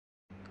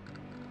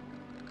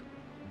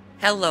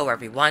Hello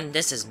everyone,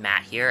 this is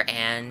Matt here,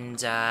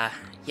 and,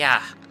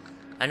 yeah,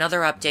 another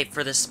update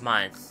for this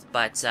month,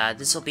 but,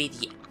 this will be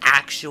the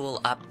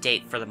actual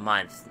update for the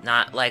month,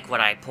 not like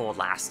what I pulled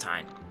last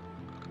time.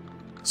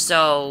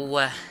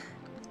 So,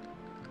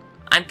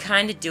 I'm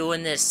kinda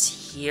doing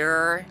this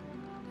here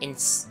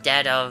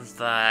instead of,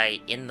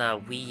 in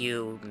the Wii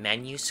U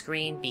menu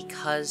screen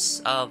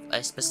because of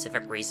a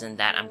specific reason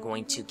that I'm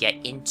going to get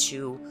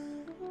into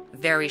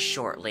very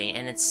shortly,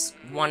 and it's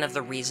one of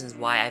the reasons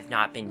why I've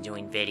not been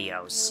doing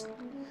videos.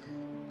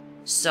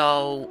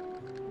 So,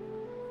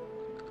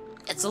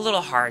 it's a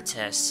little hard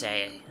to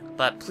say,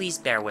 but please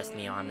bear with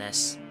me on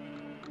this.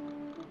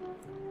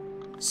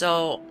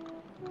 So,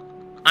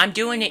 I'm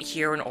doing it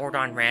here in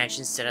Ordon Ranch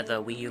instead of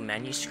the Wii U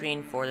menu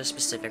screen for the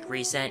specific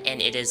reason,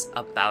 and it is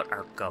about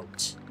our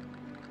goat.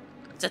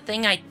 It's a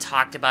thing I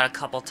talked about a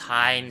couple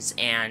times,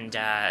 and,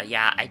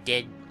 yeah, I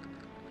did.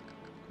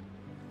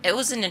 It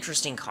was an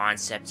interesting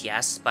concept,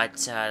 yes,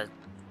 but,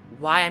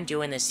 why I'm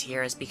doing this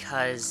here is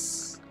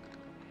because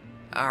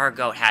our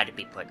goat had to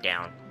be put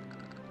down.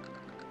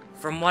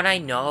 From what I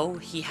know,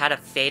 he had a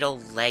fatal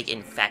leg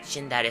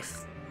infection that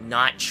if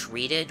not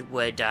treated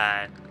would,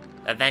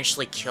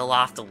 eventually kill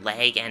off the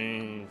leg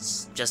and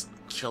just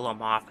kill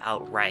him off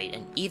outright.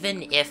 And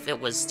even if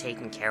it was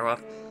taken care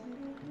of,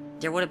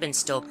 there would have been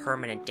still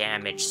permanent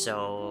damage,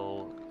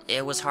 so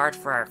it was hard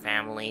for our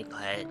family,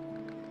 but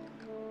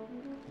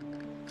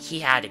he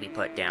had to be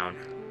put down.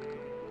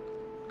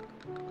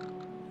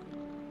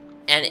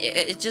 And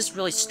it just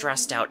really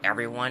stressed out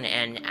everyone,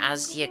 and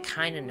as you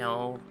kind of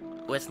know,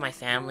 with my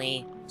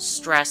family,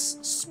 stress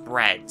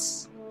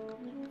spreads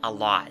a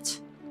lot.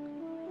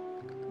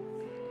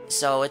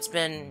 So it's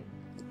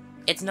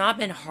not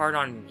been hard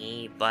on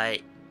me,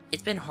 but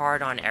it's been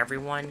hard on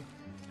everyone,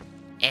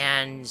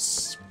 and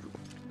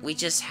we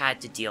just had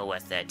to deal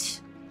with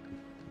it.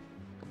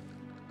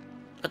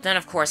 But then,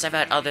 of course, I've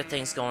had other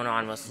things going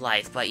on with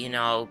life, but, you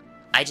know,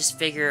 I just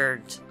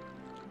figured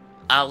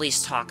I'll at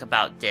least talk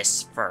about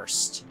this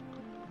first.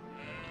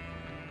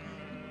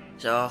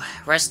 So,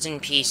 rest in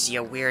peace,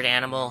 you weird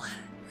animal.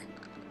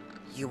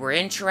 You were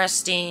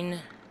interesting.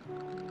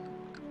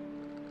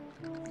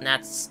 And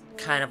that's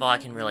kind of all I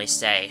can really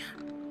say.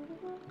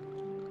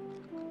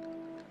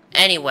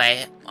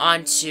 Anyway,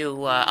 on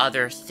to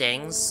other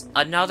things.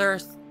 Another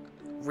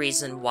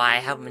reason why I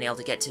haven't been able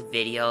to get to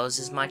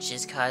videos as much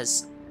is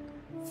because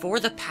for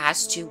the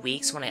past 2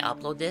 weeks when I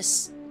upload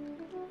this,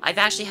 I've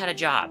actually had a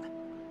job.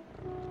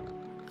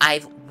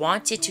 I've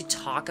wanted to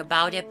talk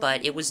about it,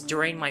 but it was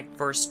during my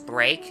first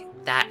break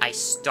that I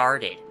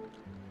started.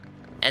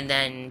 And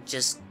then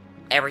just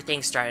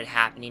everything started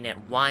happening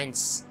at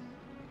once.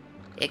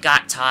 It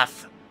got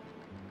tough.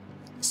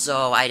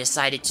 So I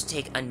decided to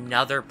take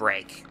another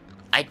break.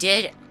 I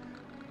did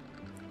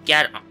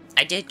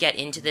get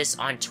into this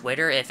on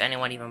Twitter, if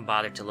anyone even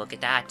bothered to look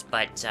at that,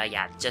 but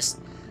yeah,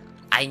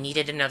 I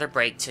needed another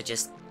break to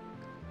just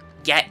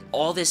get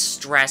all this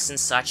stress and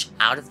such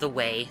out of the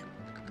way,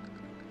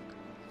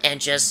 and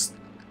just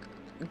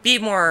be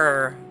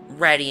more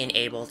ready and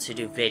able to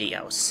do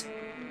videos.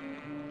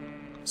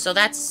 So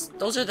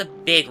those are the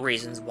big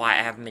reasons why I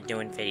haven't been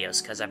doing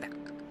videos, because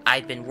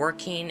I've been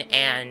working,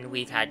 and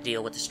we've had to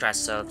deal with the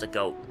stress of the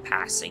goat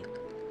passing.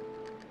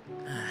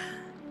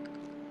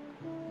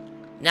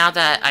 Now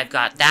that I've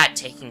got that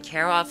taken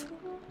care of,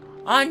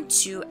 on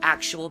to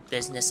actual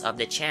business of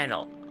the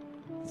channel.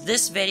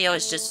 This video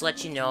is just to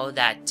let you know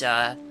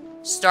that,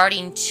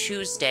 starting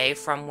Tuesday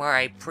from where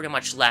I pretty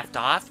much left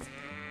off,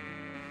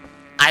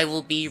 I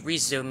will be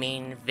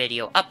resuming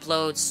video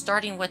uploads,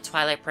 starting with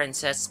Twilight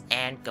Princess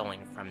and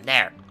going from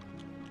there.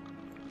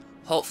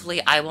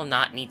 Hopefully I will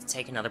not need to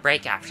take another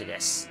break after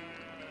this.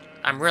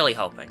 I'm really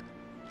hoping.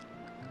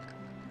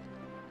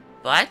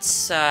 But,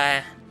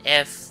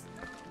 if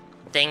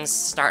things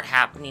start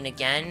happening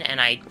again and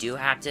I do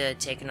have to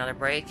take another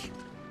break,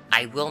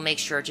 I will make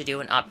sure to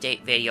do an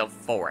update video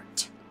for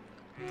it.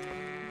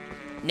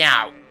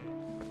 Now,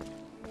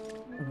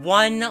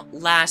 one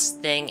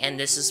last thing, and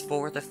this is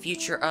for the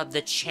future of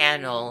the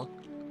channel,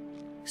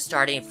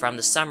 starting from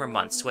the summer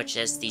months, which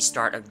is the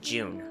start of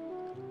June.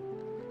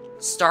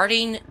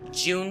 Starting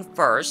June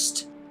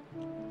 1st,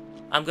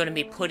 I'm going to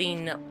be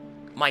putting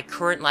my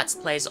current Let's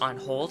Plays on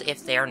hold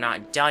if they are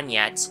not done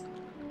yet,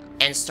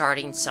 and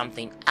starting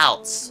something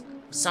else.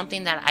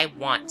 Something that I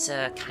want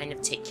to kind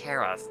of take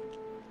care of.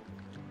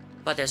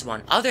 But there's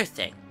one other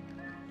thing.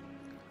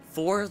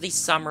 For the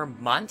summer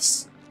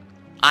months,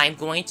 I'm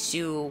going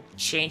to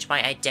change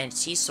my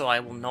identity so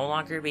I will no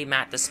longer be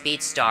Matt the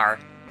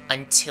Speedstar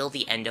until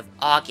the end of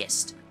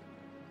August.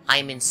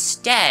 I'm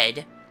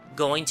instead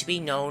going to be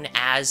known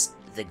as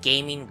the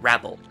Gaming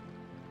Rebel.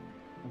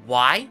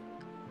 Why?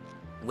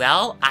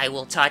 Well, I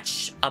will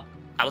touch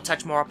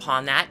more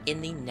upon that in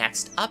the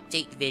next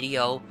update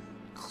video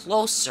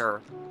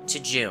closer to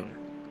June.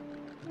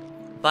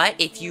 But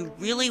if you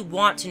really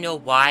want to know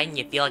why and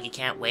you feel like you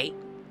can't wait,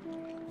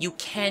 you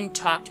can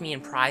talk to me in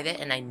private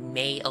and I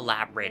may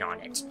elaborate on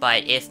it.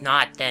 But if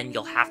not, then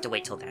you'll have to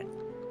wait till then.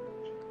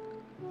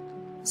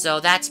 So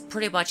that's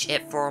pretty much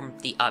it for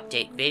the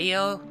update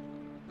video.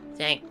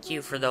 Thank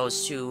you for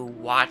those who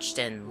watched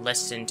and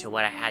listened to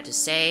what I had to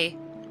say.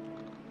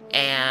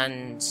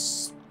 And,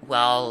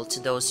 well, to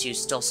those who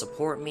still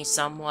support me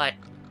somewhat,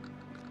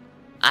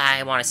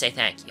 I want to say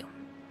thank you.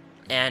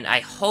 And I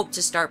hope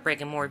to start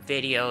bringing more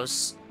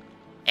videos,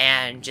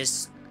 and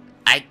just,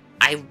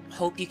 I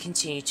hope you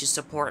continue to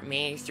support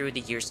me through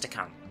the years to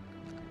come.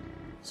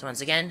 So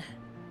once again,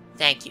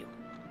 thank you.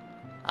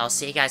 I'll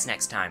see you guys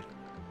next time.